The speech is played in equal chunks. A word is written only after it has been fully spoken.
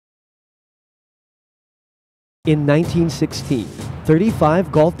In 1916,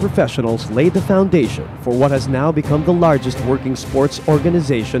 35 golf professionals laid the foundation for what has now become the largest working sports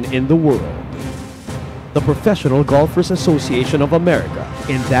organization in the world, the Professional Golfers Association of America.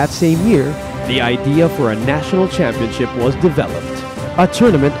 In that same year, the idea for a national championship was developed, a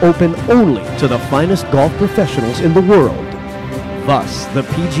tournament open only to the finest golf professionals in the world. Thus, the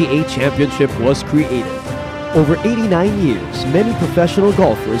PGA Championship was created. Over 89 years, many professional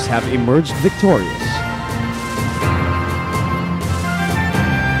golfers have emerged victorious.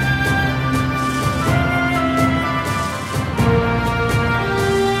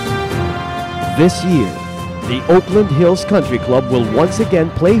 This year, the Oakland Hills Country Club will once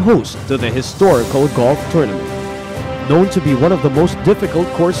again play host to the historical golf tournament. Known to be one of the most difficult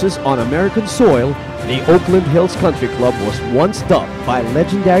courses on American soil, the Oakland Hills Country Club was once dubbed by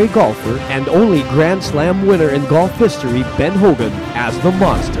legendary golfer and only Grand Slam winner in golf history Ben Hogan as the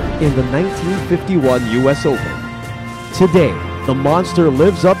Monster in the 1951 US Open. Today, the Monster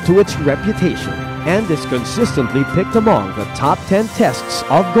lives up to its reputation and is consistently picked among the top 10 tests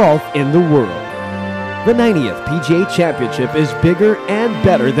of golf in the world. The 90th PGA Championship is bigger and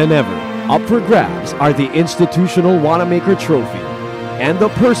better than ever. Up for grabs are the Institutional Wanamaker Trophy and the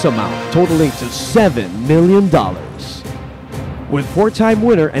purse amount totaling to $7 million. With four-time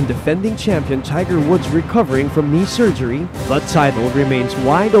winner and defending champion Tiger Woods recovering from knee surgery, the title remains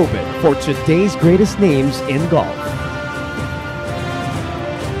wide open for today's greatest names in golf.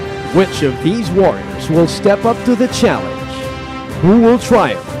 Which of these warriors will step up to the challenge? Who will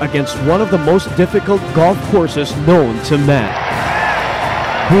triumph against one of the most difficult golf courses known to man?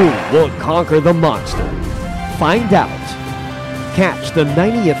 Who will conquer the Monster? Find out. Catch the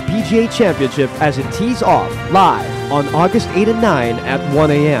 90th PGA Championship as it tees off live on August 8 and 9 at 1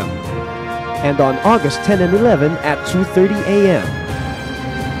 a.m. and on August 10 and 11 at 2:30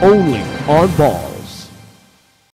 a.m. only on Ball.